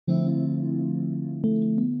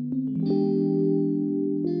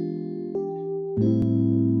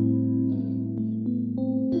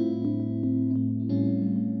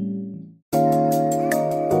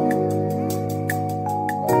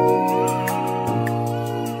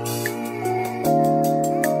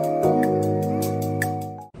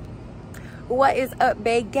What is up,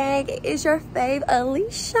 babe gang? It is your fave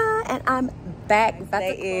Alicia, and I'm back.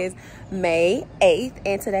 Today is May 8th,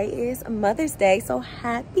 and today is Mother's Day. So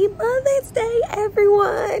happy Mother's Day,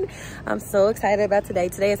 everyone. I'm so excited about today.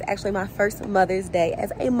 Today is actually my first Mother's Day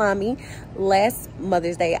as a mommy. Last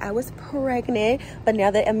Mother's Day, I was pregnant, but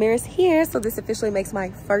now that Amir's here, so this officially makes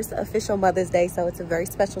my first official Mother's Day, so it's very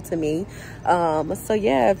special to me. So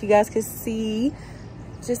yeah, if you guys could see,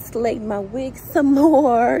 just laid my wig some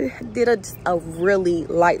more, did a really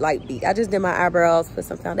light beat. I just did my eyebrows, put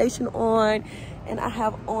some foundation on, and I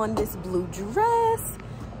have on this blue dress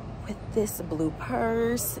with this blue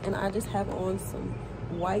purse, and I just have on some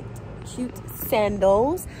white cute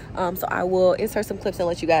sandals. So I will insert some clips and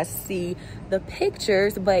let you guys see the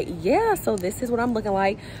pictures, but yeah, so this is what I'm looking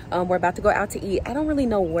like. We're about to go out to eat. I don't really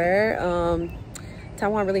know where.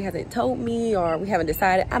 Taiwan really hasn't told me, or we haven't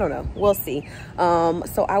decided. I don't know, we'll see.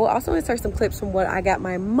 So I will also insert some clips from what I got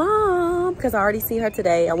my mom, because I already seen her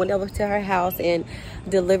today. I went over to her house and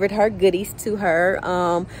delivered her goodies to her.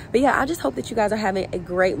 But yeah, I just hope that you guys are having a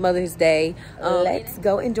great Mother's Day. Let's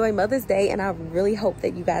go enjoy Mother's Day, and I really hope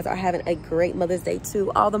that you guys are having a great Mother's Day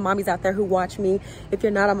too. All the mommies out there who watch me, if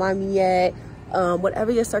you're not a mommy yet,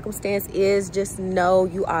 whatever your circumstance is, just know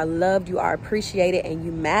you are loved, you are appreciated, and you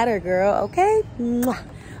matter, girl. Okay? Mwah.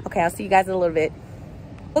 Okay, I'll see you guys in a little bit.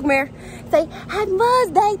 Look, Mare, say happy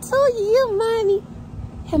Mother's Day to you, mommy.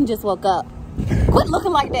 Him just woke up. Quit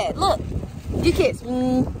looking like that. Look, you kiss.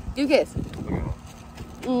 You kiss.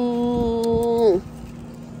 You're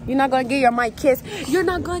not gonna get your mic kiss. You're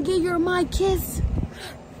not gonna get your mic kiss.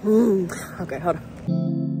 Okay, hold on.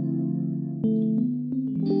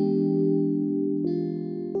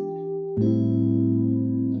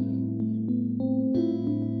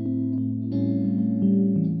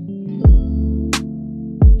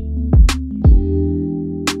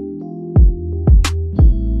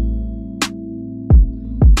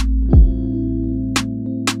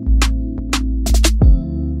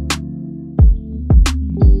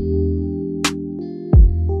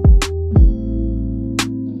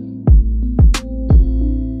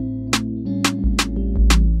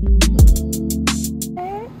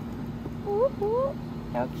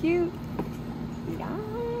 How cute.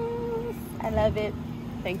 Yes, I love it.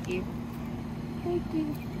 Thank you. Thank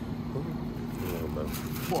you.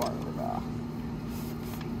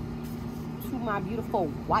 To my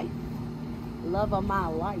beautiful wife, love of my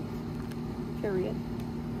life, period.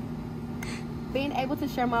 Being able to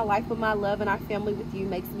share my life with my love and our family with you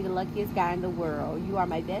makes me the luckiest guy in the world. You are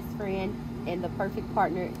my best friend and the perfect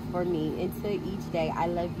partner for me. Until each day, I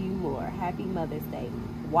love you more. Happy Mother's Day.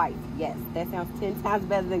 Wife. Yes, that sounds 10 times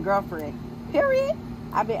better than girlfriend, period.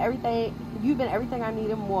 I've been everything, you've been everything I need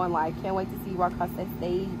and more in life. Can't wait to see you walk across that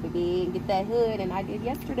stage, baby, and get that hood, and I did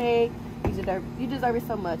yesterday. You deserve it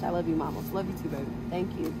so much. I love you, mama. Love you too, baby.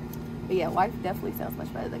 Thank you. But yeah, wife definitely sounds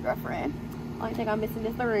much better than girlfriend. Only thing I'm missing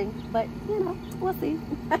is the ring, but you know, we'll see.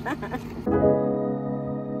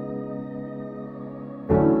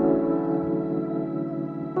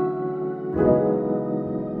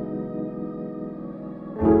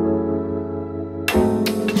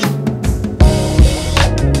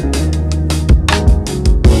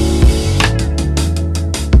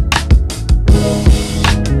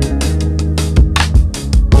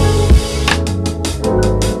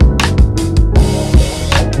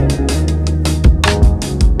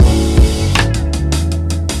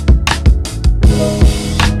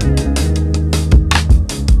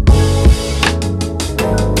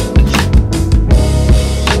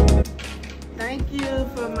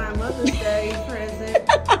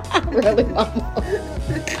 Really, mama?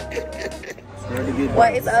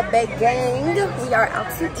 What is up, big gang? We are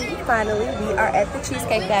out to eat finally. We are at the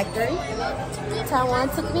Cheesecake Factory. Taiwan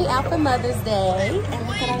took me out for Mother's Day, and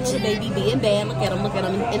look at our little baby being bad. Look at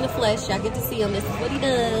him in the flesh. Y'all get to see him. This is what he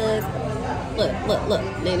does. Look.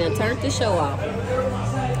 They done turned the show off.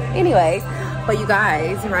 Anyways, but you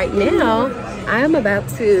guys, right now I am about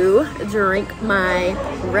to drink my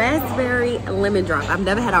raspberry lemon drop. I've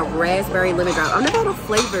never had a raspberry lemon drop. I've never had a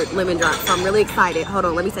flavored lemon drop, so I'm really excited. Hold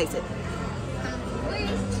on, let me taste it.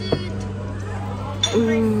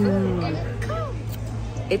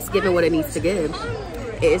 It's giving what it needs to give.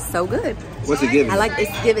 It is so good. What's it giving? I like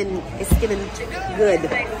it's giving good. You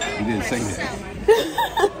didn't say that.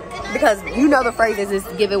 Because you know the phrase is it's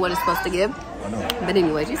giving what it's supposed to give. I know. But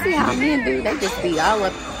anyways, you see how men do, they just be all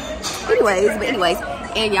up. Anyways,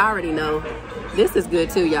 and y'all already know this is good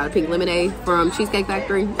too, y'all. Pink lemonade from Cheesecake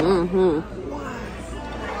Factory.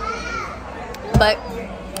 But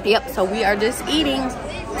yep, so we are just eating.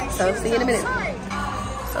 So see you in a minute.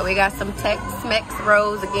 So we got some Tex-Mex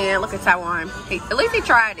rolls again. Look at Taiwan. At least he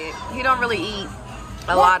tried it. He don't really eat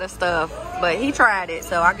a lot of stuff, but he tried it.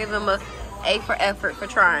 So I give him a A for effort for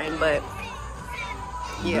trying, but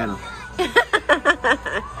yeah.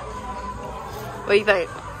 What do you think?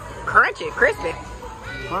 Crunchy, crispy.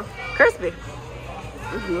 Huh? Crispy.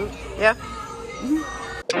 Yeah.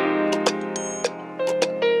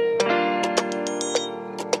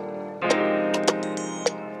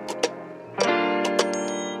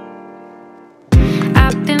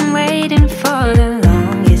 I've been waiting for the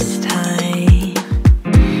longest time.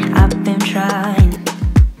 I've been trying.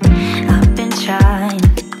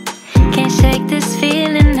 Can't shake this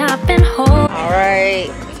feeling I've been holding. All right,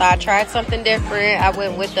 so I tried something different. I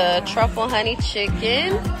went with the truffle honey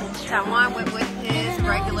chicken. Taiwan went with his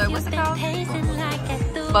regular, what's it called?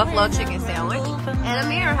 Buffalo chicken sandwich. And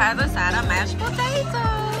Amir has a side of mashed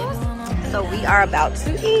potatoes. So we are about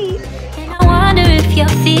to eat. And I wonder if you're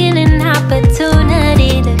feeling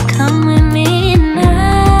opportunity to come with me tonight.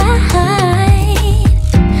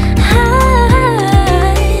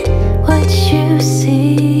 What you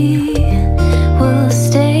see will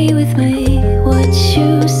stay with me. What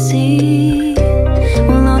you see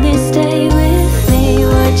will only stay with me.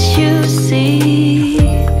 What you see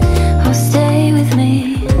will stay with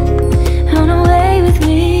me. Run away with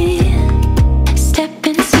me. Step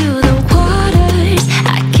into the waters.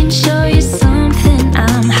 I can show you something.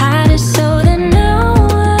 I'm hiding so that no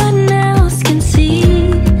one else can see.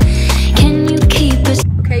 Can you keep us?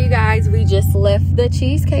 Okay, you guys, we just left the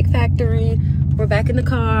Cheesecake Factory. We're back in the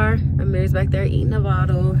car. Amir's back there eating a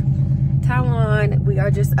bottle. Taiwan, we are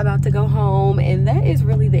just about to go home, and that is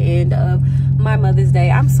really the end of my Mother's Day.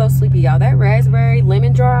 I'm so sleepy, y'all. That raspberry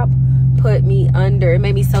lemon drop put me under. It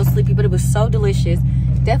made me so sleepy, but it was so delicious.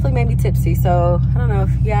 Definitely made me tipsy. So I don't know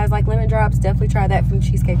if you guys like lemon drops, definitely try that from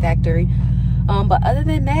Cheesecake Factory. But other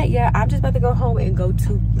than that, yeah, I'm just about to go home and go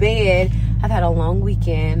to bed. I've had a long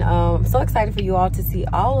weekend. I'm so excited for you all to see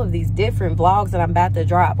all of these different vlogs that I'm about to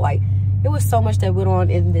drop. Like, it was so much that went on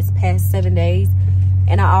in this past 7 days,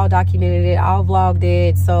 and I all documented it, all vlogged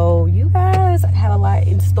it. So you guys have a lot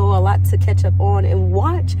in store, a lot to catch up on and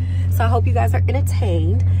watch. So I hope you guys are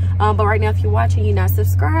entertained. But right now, if you're watching, you're not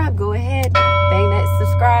subscribed, go ahead, bang that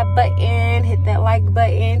subscribe button, hit that like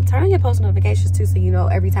button, turn on your post notifications too, so you know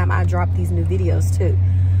every time I drop these new videos too.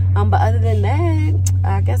 But other than that,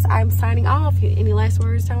 I guess I'm signing off. Any last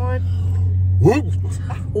words, Taiwan?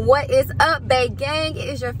 What is up, babe gang? It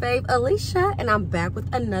is your fave Alicia, and I'm back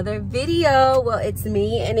with another video. Well, it's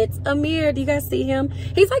me and it's Amir. Do you guys see him?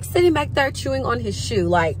 He's like sitting back there chewing on his shoe,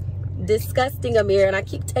 like disgusting Amir, and I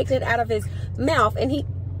keep taking it out of his mouth, and he,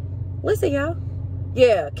 listen y'all,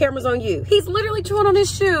 yeah, camera's on you. He's literally chewing on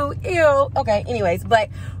his shoe. Ew. Okay, anyways, but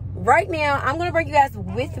right now I'm gonna bring you guys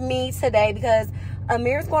with me today because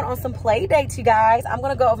Amir's going on some play dates, you guys. I'm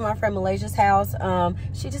gonna go over to my friend Malaysia's house.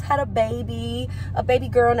 She just had a baby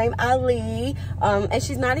girl named Ali, and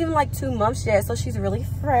she's not even like 2 months yet, so she's really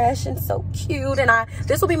fresh and so cute. And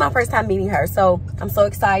this will be my first time meeting her, so I'm so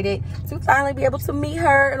excited to finally be able to meet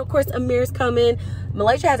her. And of course, Amir's coming.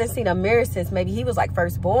 Malaysia hasn't seen Amir since maybe he was like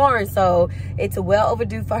first born, so it's well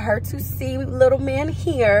overdue for her to see little man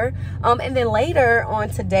here. And then later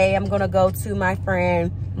on today, I'm gonna go to my friend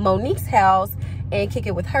Monique's house and kick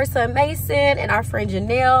it with her son Mason, and our friend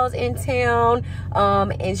Janelle's in town,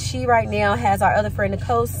 and she right now has our other friend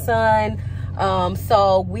Nicole's son.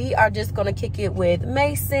 So we are just gonna kick it with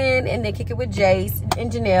Mason and then kick it with Jace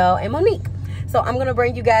and Janelle and Monique. So I'm gonna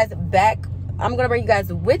bring you guys back. I'm gonna bring you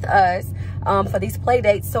guys with us for these play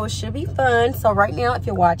dates, so it should be fun. So right now, if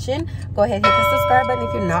you're watching, go ahead and hit the subscribe button.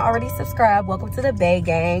 If you're not already subscribed, welcome to the Bay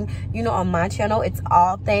Gang. You know, on my channel, it's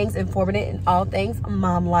all things informative and all things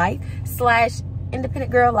mom life /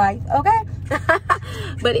 independent girl life, okay?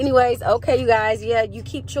 But anyways, okay, you guys, yeah, you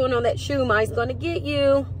keep chewing on that shoe, mine's gonna get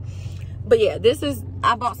you. But yeah,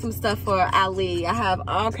 I bought some stuff for Ali. I have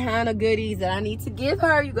all kind of goodies that I need to give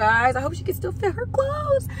her, you guys. I hope she can still fit her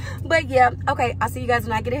clothes. But yeah, okay, I'll see you guys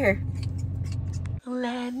when I get here.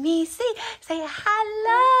 Let me see. Say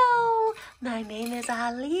hello. My name is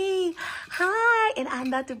Ali. Hi. And I'm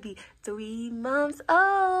about to be 3 months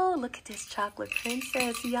old. Look at this chocolate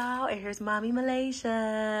princess, y'all. And here's Mommy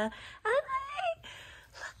Malaysia. Hi.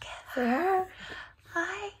 Look at her.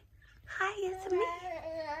 Hi. Hi, it's me.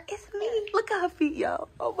 It's me. Look at her feet, y'all.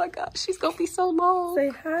 Oh my gosh, she's gonna be so long. Say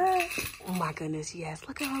hi. Oh my goodness, yes.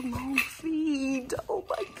 Look at her long feet. Oh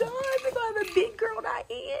my God, we're gonna have a big girl on our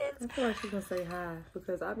hands. I feel like she's gonna say hi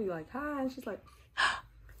because I'll be like, hi, and she's like,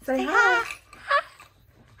 say hi.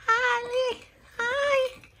 Hi. Hi.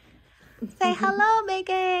 Say hello, big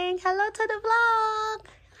gang. Hello to the vlog.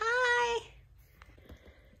 Hi.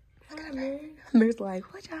 Amir's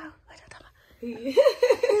like, what y'all talking about? He's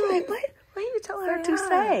like, what are you telling her to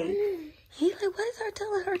say? He's like, what is her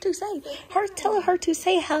telling her to say? Her telling her to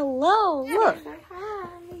say hello. Look. Say hi.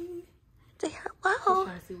 Say hello. I'm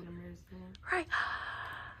trying to see what Amir's doing. Right.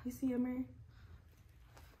 You see Amir?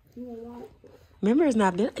 You want to walk? Amir's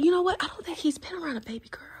not been, you know what? I don't think he's been around a baby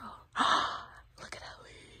girl. Look at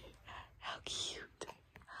Ellie. How cute.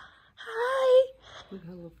 Hi. Look at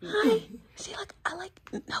her little feet. Hi. See, like, I like,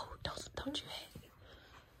 no, don't you hate.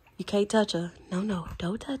 You can't touch her. No,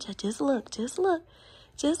 don't touch her. Just look. Just look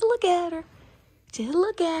at her. Just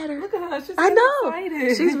look at her. Look at her. She's I know.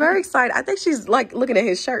 excited. She's very excited. I think she's like looking at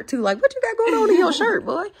his shirt too. Like, what you got going on in your shirt,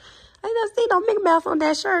 boy? I don't see no Mickey Mouse on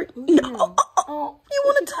that shirt. No. Oh, you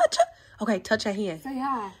want to touch her? Okay, touch her hand. Say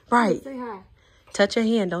hi. Right. Say hi. Touch her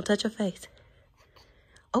hand. Don't touch her face.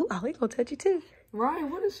 Oh, Ollie gonna touch you too. Right.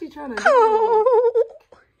 What is she trying to do? Oh.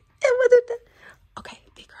 And what did that? Okay,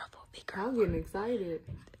 be careful. Be careful. I'm getting excited.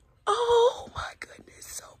 Oh my goodness,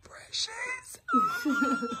 so precious.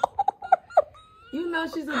 You know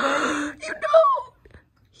she's a baby. You know.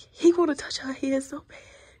 He want to touch her hand so bad.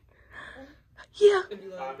 Yeah.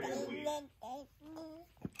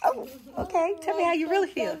 Oh, okay. Tell me how you really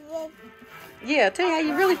feel. Yeah, tell me how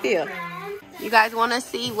you really feel. You guys want to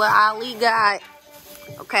see what Ali got?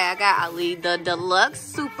 Okay, I got Ali the deluxe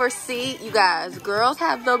super seat. You guys, girls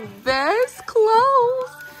have the best clothes.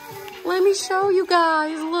 Let me show you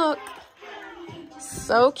guys. Look.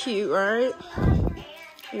 So cute, right?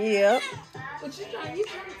 Yep.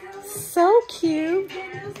 So cute.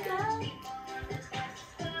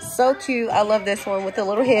 So cute. I love this one with the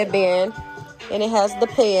little headband. And it has the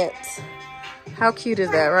pants. How cute is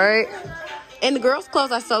that, right? And the girls'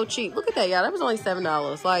 clothes are so cheap. Look at that, y'all. That was only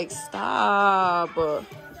 $7. Like, stop.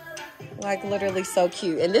 Like, literally so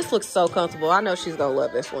cute. And this looks so comfortable. I know she's going to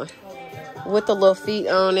love this one. With the little feet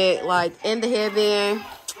on it. Like, and the headband.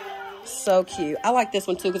 So cute. I like this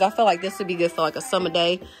one, too, because I feel like this would be good for, like, a summer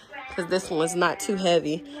day. Because this one is not too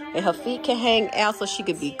heavy. And her feet can hang out so she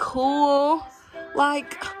could be cool.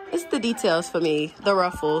 Like, it's the details for me. The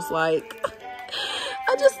ruffles. Like,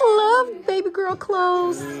 I just love baby girl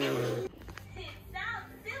clothes.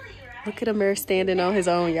 Look at Amir standing on his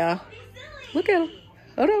own, y'all. Look at him.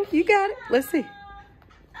 Hold on. You got it. Let's see.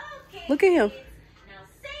 Look at him.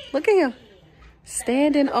 Look at him.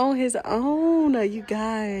 Standing on his own, you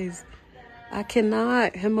guys. I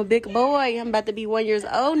cannot. I'm a big boy. I'm about to be 1 year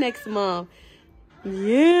old next month.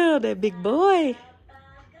 Yeah, that big boy.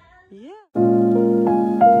 Yeah.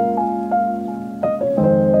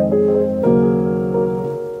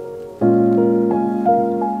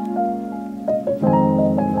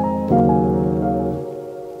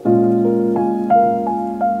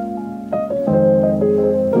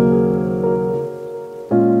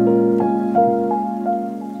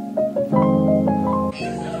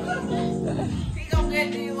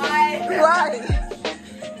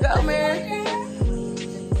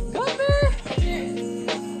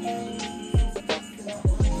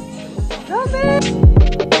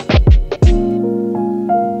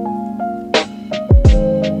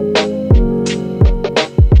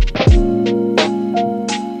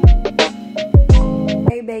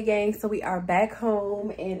 Gang, so we are back home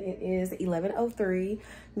and it is 11:03.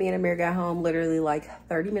 Me and Amir got home literally like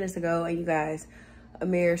 30 minutes ago, and you guys,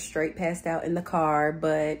 Amir straight passed out in the car.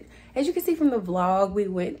 But as you can see from the vlog, we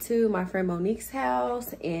went to my friend Monique's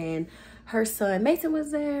house and her son Mason was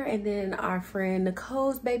there, and then our friend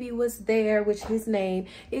Nicole's baby was there, which his name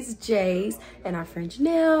is Jace, and our friend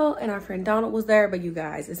Janelle and our friend Donald was there. But you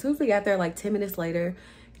guys, as soon as we got there, like 10 minutes later,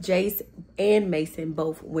 Jace and Mason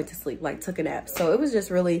both went to sleep, like took a nap. So it was just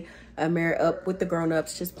really Amir up with the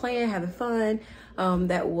grown-ups, just playing, having fun.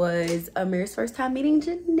 That was Amir's first time meeting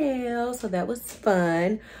Janelle, so that was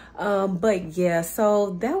fun. But yeah,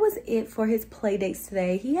 so that was it for his play dates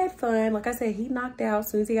today. He had fun. Like I said, he knocked out as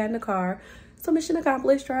soon as he got in the car. So mission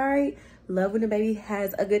accomplished, right? Love when the baby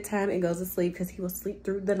has a good time and goes to sleep, because he will sleep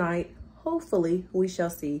through the night. Hopefully, we shall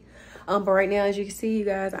see. But right now, as you can see, you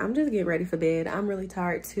guys, I'm just getting ready for bed. I'm really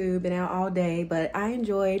tired too. Been out all day, but I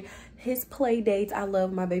enjoyed his play dates. I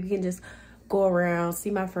love my baby can just go around,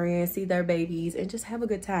 see my friends, see their babies, and just have a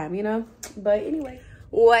good time, you know? But anyway,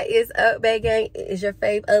 what is up, bae gang? It is your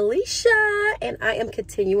fave Alicia, and I am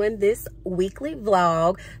continuing this weekly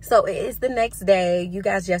vlog. So it is the next day. You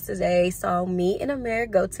guys yesterday saw me and Amir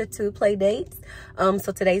go to 2 play dates.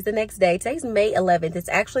 So today's the next day. Today's May 11th. It's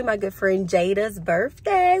actually my good friend Jada's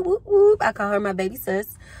birthday. Whoop whoop. I call her my baby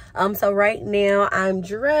sis. So right now I'm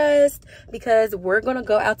dressed because we're gonna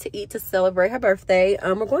go out to eat to celebrate her birthday.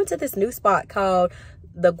 We're going to this new spot called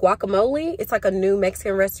the guacamole. It's like a new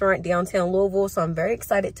Mexican restaurant downtown Louisville, so I'm very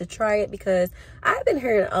excited to try it because I've been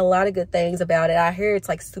hearing a lot of good things about it. I hear it's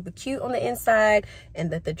like super cute on the inside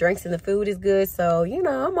and that the drinks and the food is good. So, you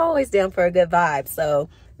know, I'm always down for a good vibe. So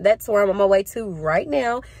that's where I'm on my way to right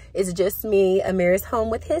now. It's just me. Amir is home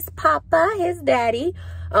with his papa, his daddy.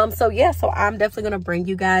 So yeah, so I'm definitely gonna bring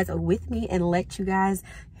you guys with me and let you guys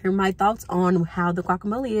hear my thoughts on how the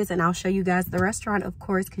guacamole is, and I'll show you guys the restaurant, of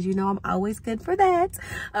course, because you know I'm always good for that.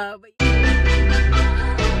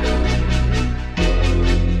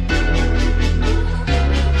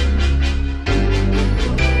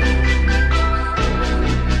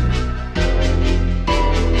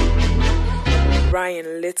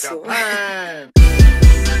 Ryan Little.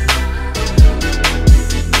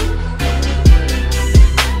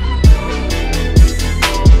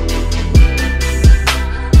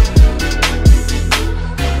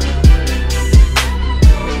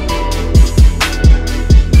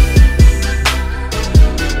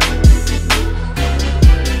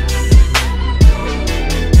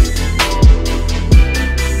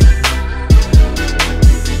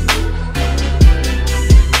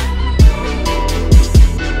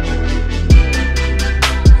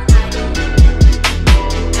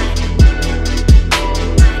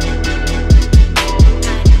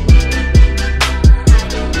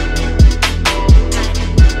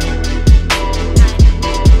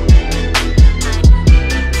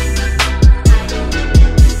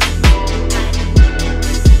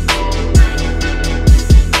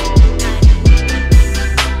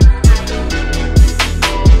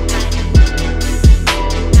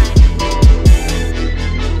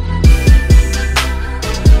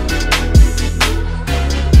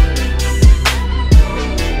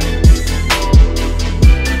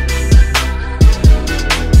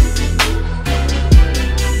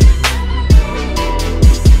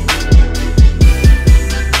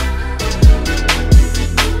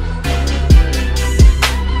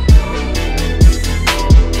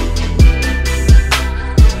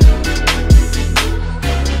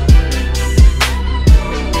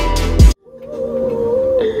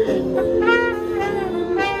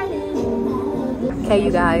 Okay,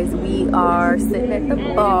 you guys, we are sitting at the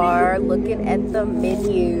bar looking at the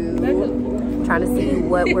menu, trying to see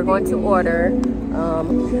what we're going to order.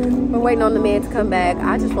 We're waiting on the man to come back.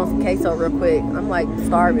 I just want some queso real quick. I'm like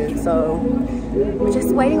starving, so we're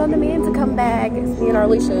just waiting on the man to come back. It's me and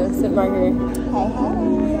Arlisha sitting right here.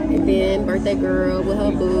 And then birthday girl with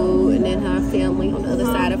her boo, and then her family on the other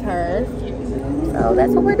side of her. So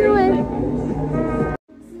that's what we're doing.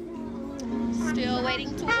 Still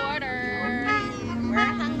waiting to order. We're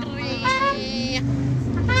hungry.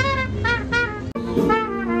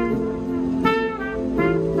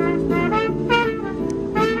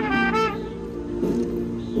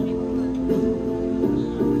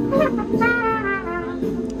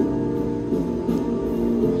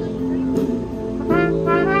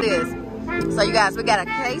 So you guys, we got a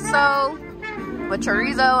queso with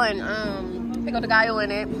chorizo and pico de gallo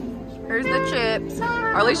in it. Here's the chips.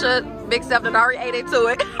 Arlisha, big step that already ate into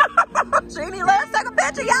it. She didn't even let us take a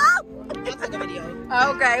picture, y'all. I'll take a video.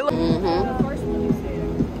 Okay.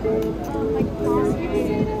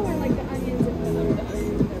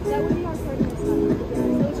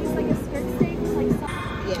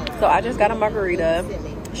 So I just got a margarita,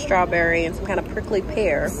 strawberry, and some kind of prickly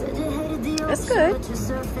pear. That's good.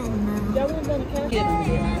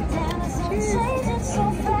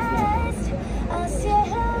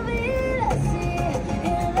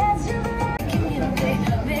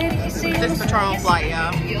 This patronflight,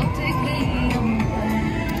 y'all.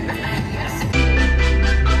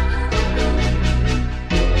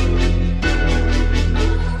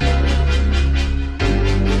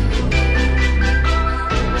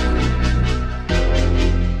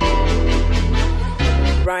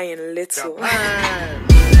 Ryan Little.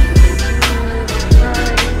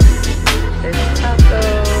 There's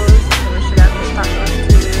tacos. So she got these tacos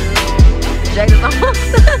too. Jada's almost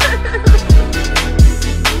done.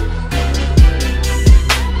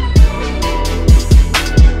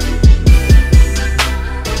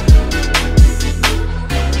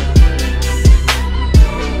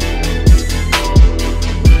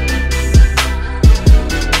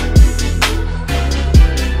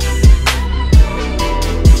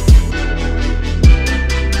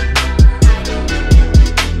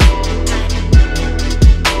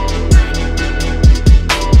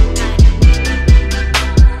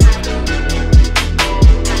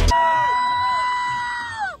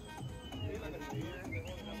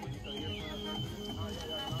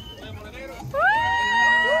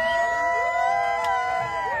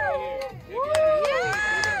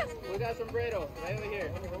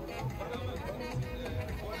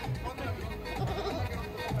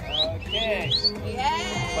 birthday.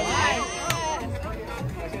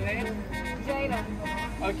 What's your name? Jada.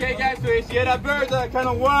 Okay, guys, so it's Jada birthday. Kind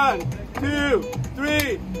of 1, 2,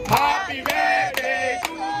 3. Happy birthday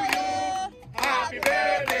to you. Happy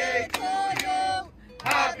birthday to you.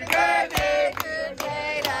 Happy birthday to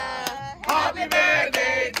Jada. Happy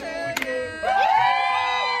birthday to you.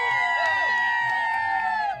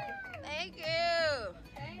 Thank you.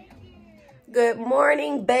 Good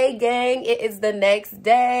morning, Bay Gang. It is the next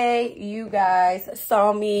day. You guys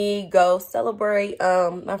saw me go celebrate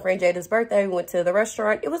my friend Jada's birthday. We went to the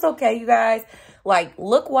restaurant. It was okay, you guys. Like,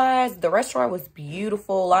 look-wise, the restaurant was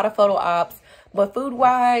beautiful. A lot of photo ops. But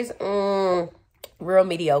food-wise, real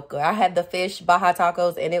mediocre. I had the fish Baja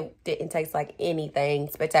tacos, and it didn't taste like anything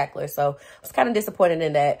spectacular. So, I was kind of disappointed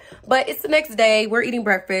in that. But it's the next day. We're eating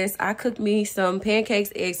breakfast. I cooked me some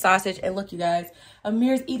pancakes, egg, sausage. And look, you guys,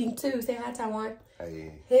 Amir's eating too. Say hi, Taiwan.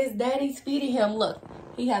 Hey. His daddy's feeding him. Look,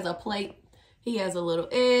 he has a plate. He has a little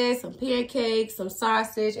egg, some pancakes, some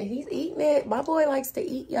sausage, and he's eating it. My boy likes to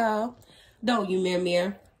eat, y'all. Don't you,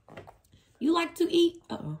 Mir? You like to eat?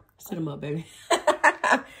 Uh-oh. Sit him up, baby.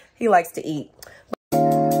 He likes to eat.